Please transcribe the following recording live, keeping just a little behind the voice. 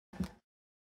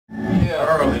Yeah.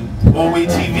 Early. Bowie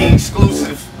TV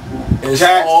exclusive. It's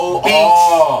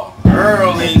Jaxbeatz.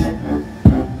 Early.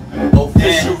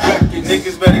 Official records.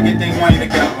 Niggas better get their money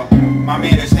together. My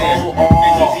man is here. And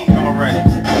he's eating already.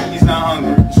 He's not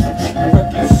hungry.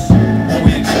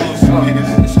 Bowie exclusive,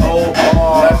 niggas. It's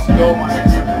Let's go, my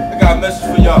nigga. I got a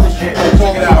message for y'all. Check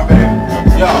it out, baby.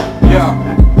 Y'all.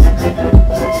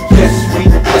 Yes, we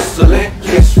hustling.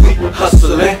 Yes, we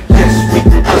hustling. Yes, we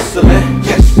hustling.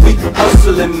 Yes, we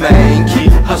hustling, man.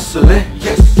 Keep hustling.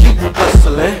 Yes, keep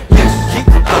hustling. Yes, keep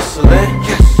hustling.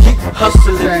 Yes, keep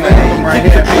hustling, man. Right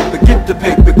Get here. the paper, get the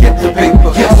paper, get the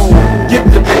paper. Yes, get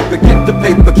the paper, get the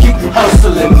paper. Keep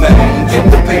hustling, man. Get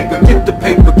the paper, get the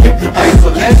paper, get the paper.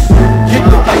 Let's get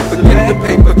the paper, get the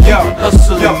paper. Keep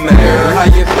hustling, man. How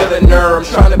you feeling, nerd? I'm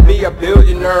trying to be a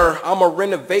billionaire. I'ma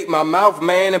renovate my mouth,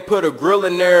 man, and put a grill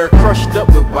in there. Crushed up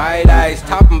with white eyes,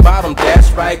 top and bottom,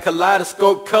 that's right.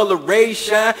 Kaleidoscope color rays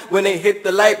shine when they hit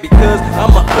the light. Because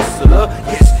I'm a hustler,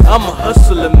 yes, I'm a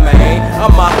hustler, man.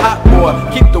 I'm a hot boy,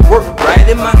 keep the work right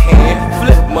in my hand.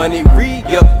 Flip money,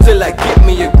 re-up till I get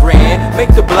me a grand.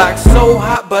 Make the block so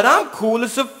hot, but I'm cool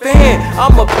as a fan.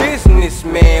 I'm a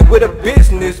businessman with a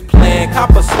business plan.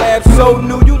 Copper slab so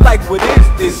new, you like, what is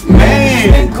this,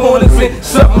 man? And corners in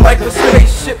something like a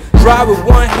spaceship. Drive with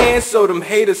one hand so them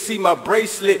haters see my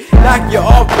bracelet. Knock you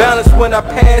off balance when I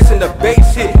pass and the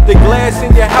bass hit. The glass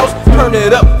in your house, turn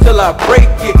it up till I break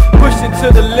it. Push it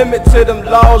to the limit till them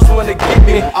laws wanna get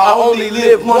me. I only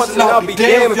live once and I'll be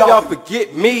damned if y'all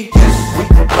forget me. Yes, we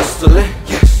hustling.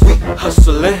 Yes, we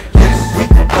hustling. Yes, we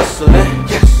hustling.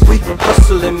 Yes, we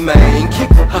hustling, man.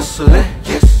 Keep hustling.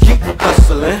 Yes, keep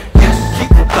hustling. Yes,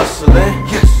 keep hustling.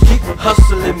 Yes, keep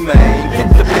hustling, man. Get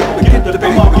the paper, get the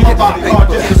paper, get the paper.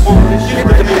 Get the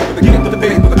paper, get the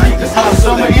paper. Keep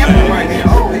hustling,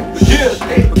 man.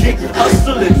 Keep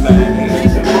hustling,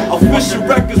 man. Official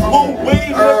records, boom, wave.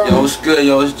 Yo, what's good,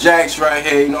 yo? It's Jax right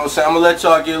here, you know what I'm saying? I'm gonna let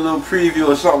y'all get a little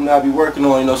preview of something that I be working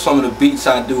on, you know, some of the beats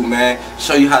I do, man.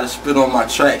 Show you how to spit on my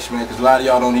tracks, man, because a lot of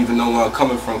y'all don't even know where I'm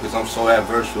coming from because I'm so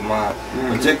adverse with mine.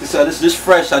 But check this out, this is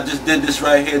fresh. I just did this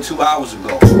right here 2 hours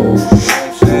ago. You know what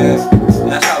I'm saying?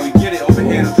 That's how we get it over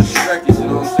here at Official Records, you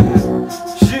know what I'm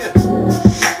saying? Shit,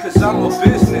 because I'm a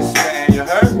businessman, you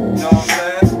heard? You know what I'm saying?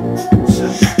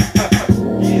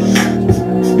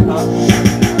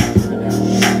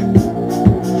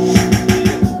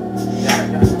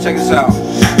 Check this out.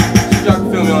 See, y'all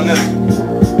can feel me on this.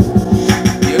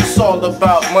 Yeah, it's all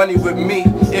about money with me.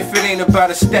 If it ain't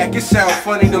about a stack, it sound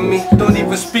funny to me. Don't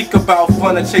even speak about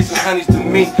fun or chasing honeys to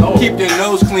me. Keep their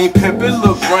nose clean, pimp, it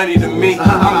look runny to me.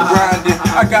 I'm grinding,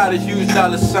 I got a huge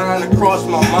dollar sign across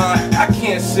my mind. I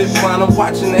can't sit fine, I'm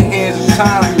watching the hands of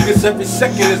time. Cause every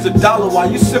second is a dollar while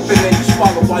you sipping and you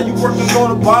swallow. While you working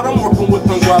on the bottom, working with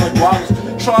them gualas.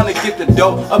 Trying to get the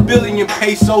dough, 1 billion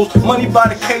pesos. Money by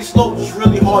the caseload, it's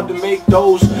really hard to make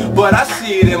those. But I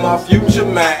see it in my future,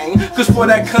 man. Cause for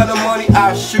that kind of money,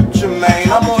 I'll shoot you,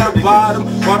 man. I'm on the bottom,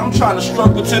 but I'm trying to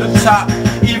struggle to the top.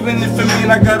 Even if it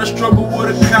mean I gotta struggle with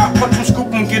a cop. Punch him,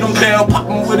 scoop him, get him down, pop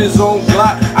him with his own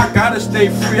Glock. I gotta stay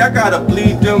free, I gotta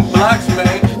bleed them blocks,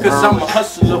 man. Cause I'm a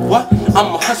hustler, what?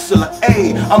 I'm a hustler,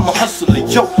 ayy, I'm a hustler,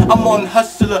 yo, I'm on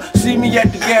hustler. See me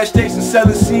at the gas station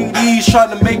selling CDs,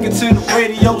 trying to make it to the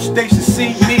radio station.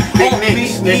 See me on BET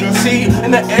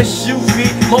in the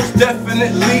SUV, most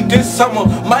definitely this summer.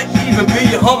 Might even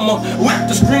be a Hummer with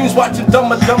the screens watching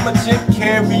Dumber Jim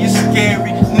Carrey. It's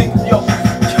scary, nigga, yo,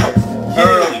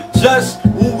 yeah, just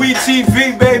we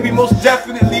TV, baby, most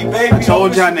definitely, baby. I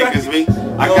told y'all niggas, B.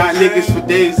 I got niggas for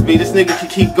days, B. This nigga can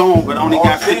keep going, but only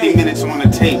got 50 minutes on the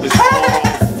tape. It's all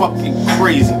fucking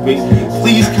crazy, B.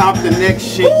 Please cop the next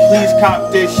shit. Please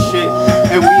cop this shit.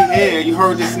 And we here. You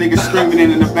heard this nigga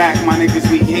screaming in the back. My niggas,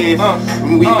 we here.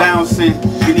 When we bouncing,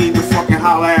 you need to fucking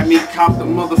holler at me. Cop the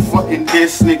motherfucking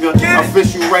disc, nigga.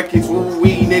 Official Records,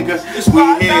 we nigga. We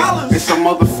here. It's a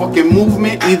motherfucking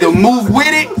movement. Either move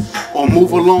with it or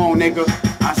move along, nigga.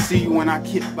 I see you when I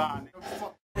kick by, nigga.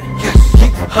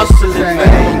 Hustling,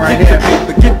 man.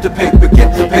 Get the paper,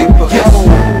 get the paper. Yes,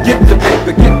 get the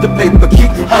paper, get the paper.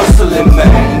 Keep hustling,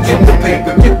 man. Get the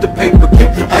paper, get the paper.